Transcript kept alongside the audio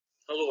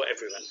Hello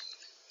everyone.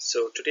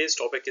 So today's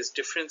topic is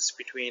difference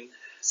between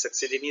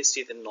succedaneous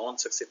teeth and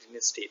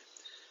non-succedaneous teeth.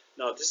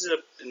 Now this is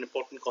an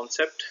important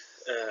concept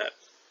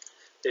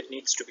that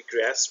needs to be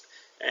grasped,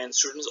 and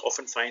students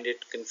often find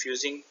it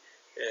confusing.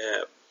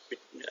 Uh,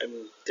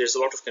 there's a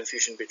lot of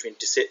confusion between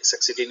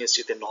succedaneous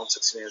teeth and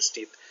non-succedaneous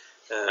teeth,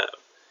 uh,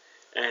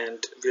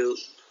 and we'll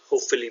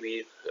hopefully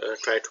we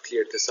try to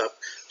clear this up.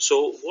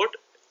 So what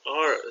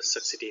are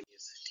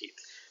succedaneous teeth?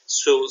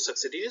 So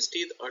succedaneous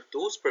teeth are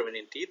those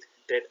permanent teeth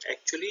that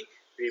actually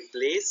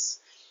replace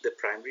the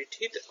primary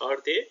teeth, or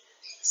they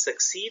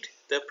succeed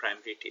the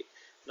primary teeth.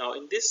 Now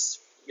in this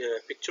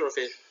picture of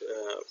a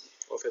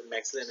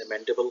maxilla and a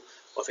mandible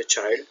of a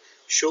child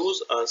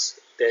shows us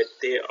that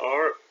they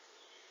are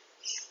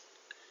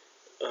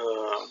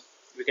uh,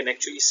 we can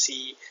actually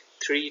see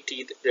three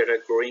teeth that are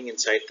growing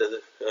inside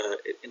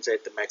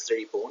the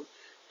maxillary bone,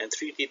 and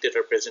three teeth that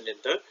are present in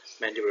the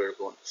mandibular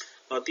bone.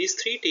 Now these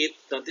three teeth,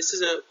 now this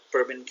is a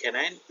permanent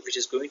canine which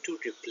is going to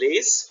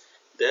replace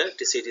the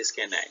deciduous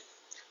canine,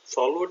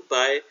 followed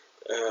by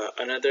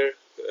another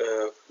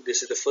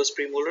this is the first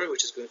premolar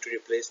which is going to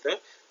replace the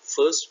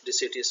first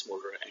deciduous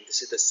molar, and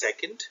this is the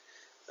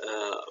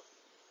uh,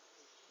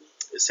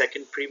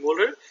 second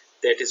premolar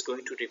that is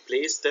going to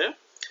replace the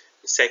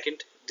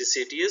second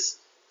deciduous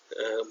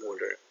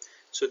molar.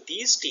 So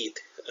these teeth,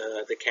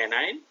 the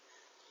canine,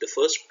 the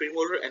first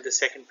premolar and the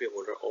second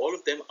premolar, all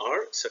of them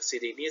are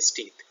succedaneous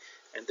teeth,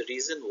 and the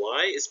reason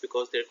why is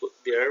because they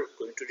are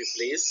going to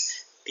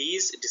replace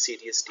these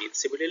deciduous teeth.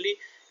 Similarly,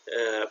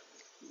 uh,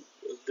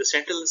 the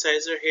central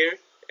incisor here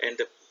and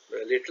the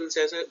lateral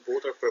incisor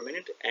both are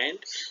permanent, and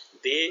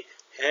they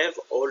have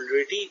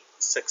already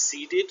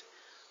succeeded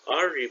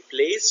or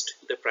replaced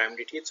the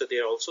primary teeth, so they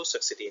are also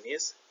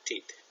succedaneous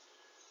teeth.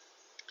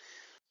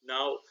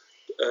 Now,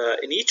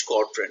 in each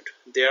quadrant,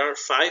 there are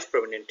five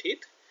permanent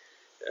teeth: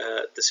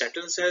 the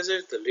central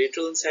incisor, the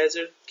lateral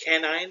incisor,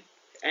 canine,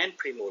 and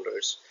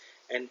premolars.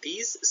 And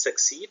these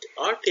succeed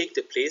or take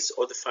the place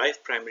of the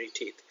five primary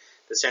teeth: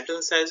 the central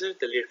incisor,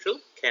 the lateral,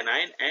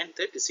 canine, and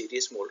the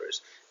deciduous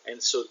molars.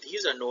 And so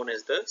these are known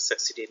as the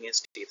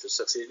succedaneous teeth. So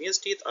succedaneous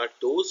teeth are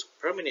those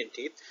permanent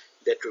teeth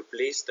that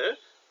replace the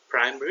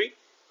primary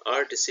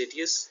or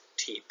deciduous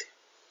teeth.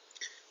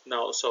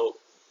 Now, so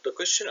the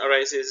question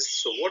arises,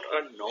 so what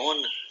are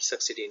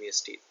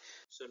non-succedaneous teeth?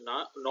 So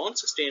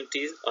non-succedaneous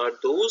teeth are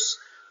those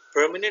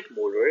permanent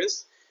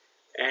molars,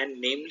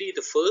 and namely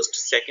the first,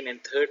 second,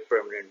 and third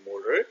permanent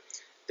molar,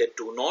 that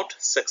do not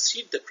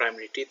succeed the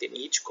primary teeth in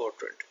each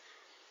quadrant.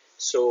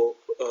 So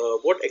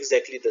what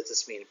exactly does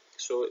this mean?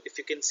 So if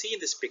you can see in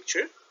this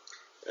picture,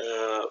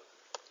 uh,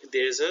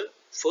 there is a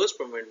first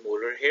permanent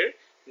molar here.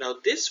 Now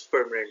this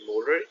permanent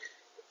molar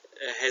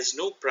has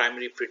no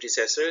primary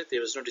predecessor.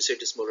 There was no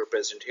deciduous molar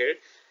present here,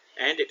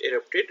 and it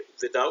erupted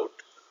without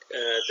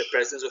the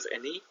presence of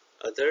any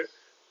other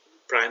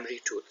primary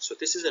tooth. So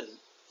this is a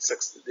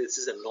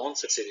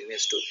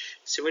non-succedaneous tooth.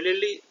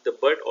 Similarly, the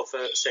bud of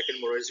a second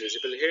molar is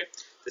visible here.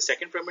 The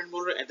second permanent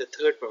molar and the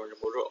third permanent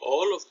molar,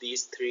 all of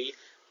these three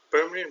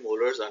permanent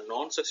molars are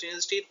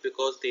non-succedaneous teeth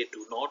because they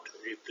do not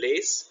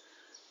replace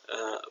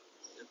uh,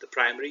 the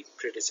primary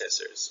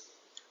predecessors.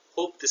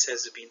 Hope this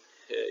has been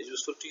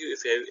useful to you.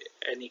 If you have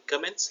any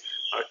comments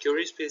or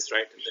queries, please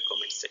write in the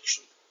comment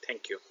section.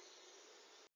 Thank you.